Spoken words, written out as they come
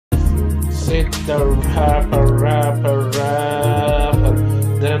sit the rapper.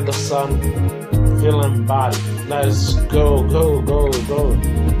 Then the sun, feeling body. Let's go.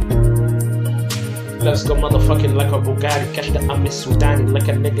 Let's go motherfucking like a Bugatti. Catch the Ahmed Sudani like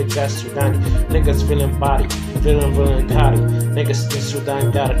a nigga got Sudani. Niggas feeling body, feeling hotty. Niggas in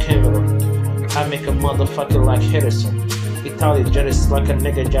Sudan got a camera. I make a motherfucker like Harrison. Italy jealous like a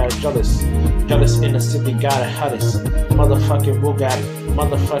nigga got jealous. Jealous in the city got a hottest. Motherfucking Bugatti,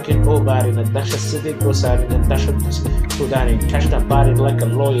 motherfucking Bugatti. Nadasha city goes out in Nadasha Sudani. Catch that body like a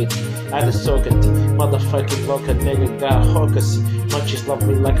loyalty. I the sockety. Motherfucking local nigga got hawkasy. Munchies love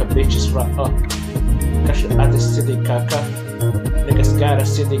me like a bitches right up. Catch the other city kaka. Niggas got a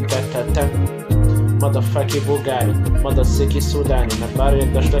city gatata. Motherfucking Bugatti, mother sicky Sudani, Nabari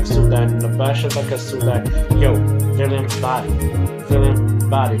dash like Sudani, Nabasha like a Sudani. Yo, villain body,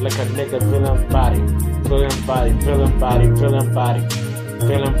 like a nigga villain body,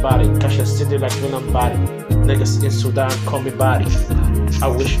 Catch a city like villain body. Niggas in Sudan call me body. I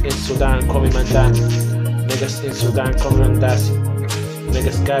wish in Sudan call me Mandani. Niggas in Sudan call me Mandasi.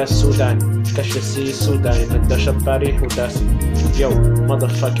 Niggas got Sudan, catch the sea Sudan, in the Dasha body Hudasi. Yo,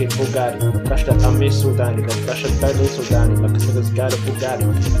 motherfucking Bugatti, catch the Ahmed Sudani, the Dasha body Sudani, like niggas got a Bugatti,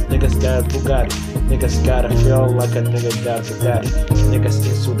 niggas gotta feel like a nigga got a Bugatti. Niggas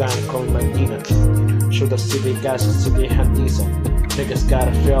in Sudan call me Medina, show the city guys a city Hadisa. Niggas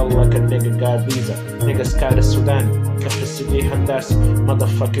gotta feel like a nigga got visa. Niggas got a Sudan, catch the city Handasi,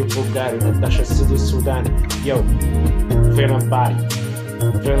 motherfucking Bugatti, the Dasha city Sudan. Yo, feeling body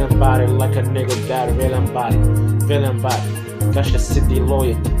like a nigga got a villain body. Catch the city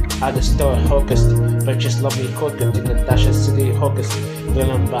loyalty. I the store hawkesty. Bitches love me cooked in the Dasha city hawkesty.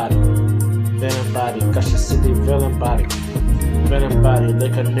 Villain body. Catch the city villain body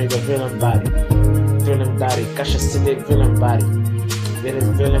like a nigga villain body. Catch the city villain body.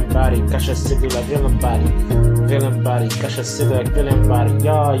 Villain body, catch a city like villain body, catch a city like villain body,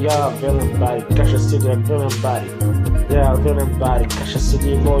 yeah, villain body, catch a city like villain body, yeah, villain body, catch a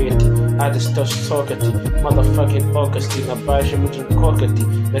city loyalty, I just touch sockety, motherfucking orchestra, na baixo muito cockety,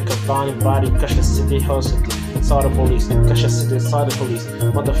 like a villain body, catch a city hosity, saw the police, catch a city, saw the police,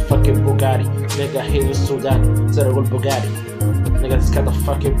 motherfucking Bugatti, nigga here in Sudan, zero Bugatti, nigga just got the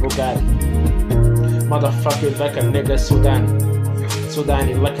fucking Bugatti, motherfucking like a nigga Sudani,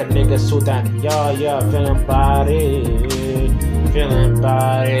 like a nigga Sudani. Yeah, feeling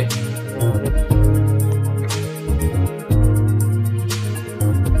body.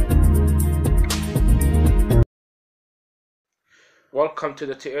 Welcome to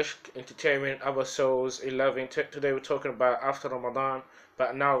the TH Entertainment episodes 11. Today we're talking about after Ramadan,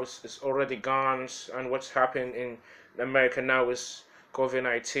 but now it's already gone, and what's happened in America now is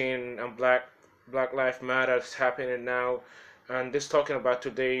COVID-19 and Black Lives Matter is happening now. And this talking about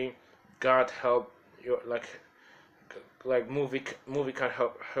today, God help you, like movie can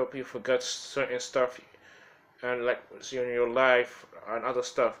help you forget certain stuff, and like in your life and other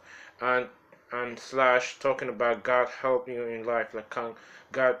stuff, and slash talking about God help you in life, like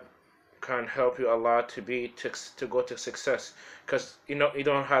God can help you a lot to go to success, because you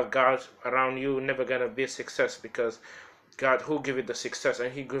don't have God around you, never gonna be a success, because God who give you the success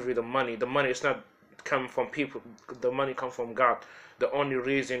and He give you the money. The money is not come from people, the money come from God. The only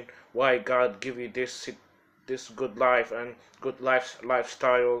reason why God give you this good life and good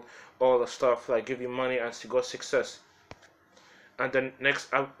lifestyle, all the stuff, like give you money and to go success. And then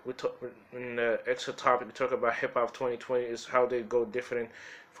next up we talk in the extra topic, we talk about hip hop 2020 is how they go different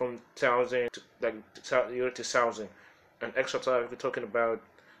from 1000 to like year 2000. And extra topic we're talking about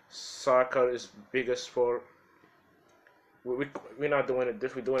soccer is biggest for. We're not doing it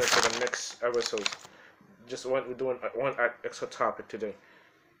this, we're doing it for the next episode. We're doing one extra topic today.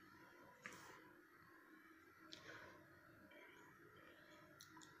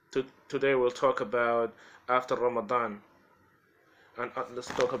 Today we'll talk about after Ramadan, and let's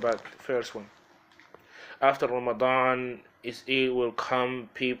talk about the first one. After Ramadan is Eid will come,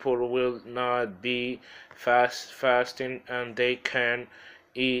 people will not be fasting, and they can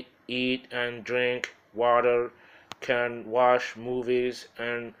eat and drink water, can watch movies,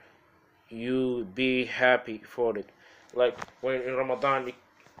 and you be happy for it. Like when in Ramadan,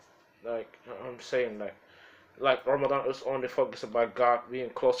 like I'm saying, like Ramadan is only focused about God, being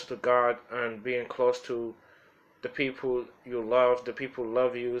closer to God and being close to the people you love, the people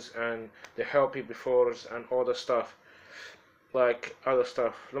love you, and they help you before and all the stuff, like other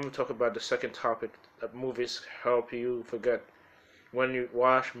stuff. Let me talk about the second topic, that movies help you forget. When you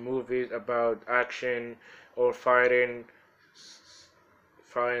watch movies about action or fighting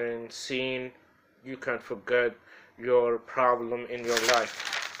scene, you can forget your problem in your life.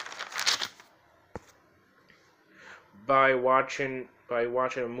 by watching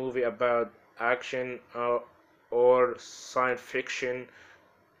a movie about action or science fiction,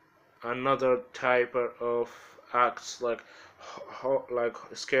 another type of acts like like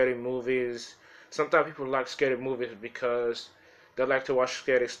scary movies. Sometimes people like scary movies because they like to watch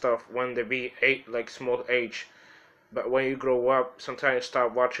scary stuff when they be like small age. But when you grow up, sometimes you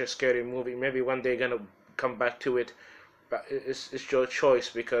start watching scary movie. Maybe one day you're gonna come back to it, but it's your choice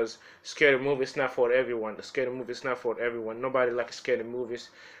because scary movie is not for everyone. The scary movie is not for everyone. Nobody likes scary movies.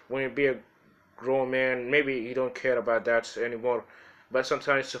 When you be a grown man, maybe you don't care about that anymore. But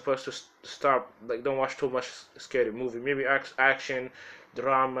sometimes you're supposed to stop. Like don't watch too much scary movie. Maybe action,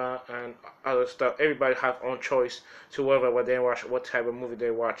 drama, and other stuff. Everybody have own choice to whether what they watch, what type of movie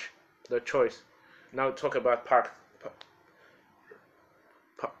they watch. Their choice. Now talk about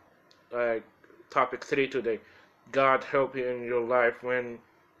uh, topic 3 today. God help you in your life when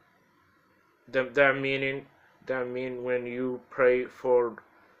that mean when you pray for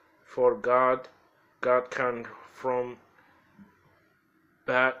God, God can from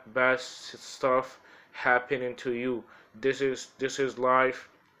bad stuff happening to you. This is life.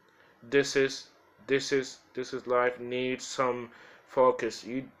 This is life needs some focus.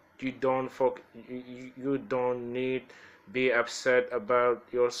 You don't need be upset about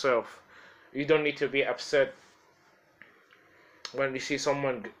yourself. You don't need to be upset when you see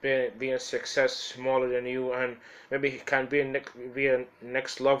someone being success smaller than you, and maybe he can be a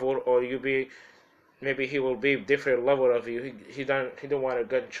next level, or you be maybe he will be different level of you. He don't want to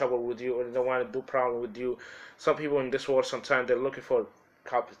get in trouble with you, or he don't want to do problem with you. Some people in this world sometimes they're looking for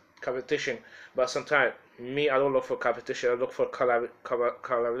competition, but sometimes me I don't look for competition. I look for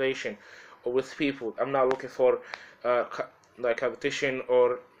collaboration with people. I'm not looking for like competition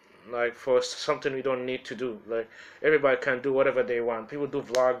or like for something we don't need to do. Like everybody can do whatever they want. People do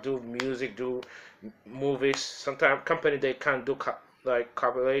vlog, do music, do movies. Sometimes company they can't do like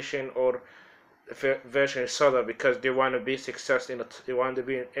collaboration or version soda because they want to be success in it. They want to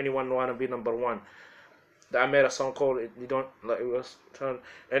be anyone want to be number one. I made a song called "You Don't Like It Was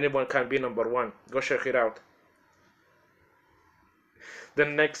Anyone Can Be Number One." Go check it out. The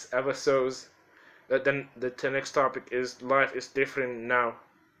next episodes, then the next topic is life is different now.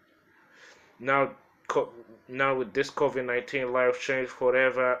 Now, now with this COVID-19, life changed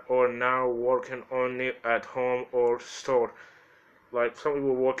forever. Or now working only at home or store. Like some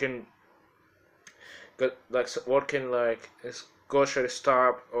people working working like grocery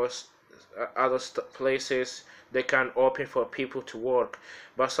stop or other places they can open for people to work,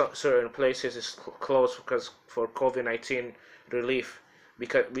 but some certain places is closed because for COVID-19 relief,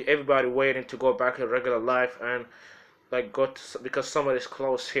 because everybody waiting to go back to regular life and like because summer is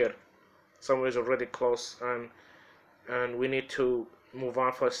closed here. Summer is already closed, and we need to move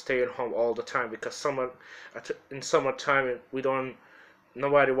on for staying home all the time because in summertime we don't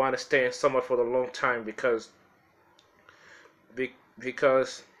nobody want to stay in summer for a long time because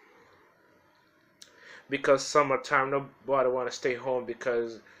because summertime nobody want to stay home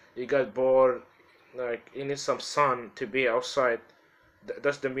because you get bored. Like you need some sun to be outside.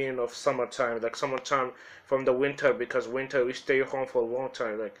 That's the meaning of summertime. Like summertime from the winter, because winter we stay home for a long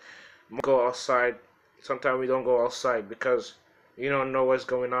time. Like go outside. Sometimes we don't go outside because you don't know what's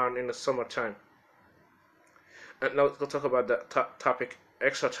going on in the summertime. And now let's talk about the topic,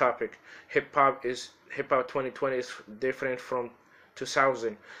 extra topic. Hip hop 2020 is different from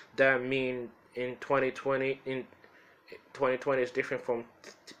 2000. That mean in 2020 is different from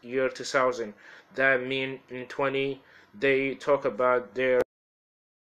year 2000. That mean in 20 they talk about their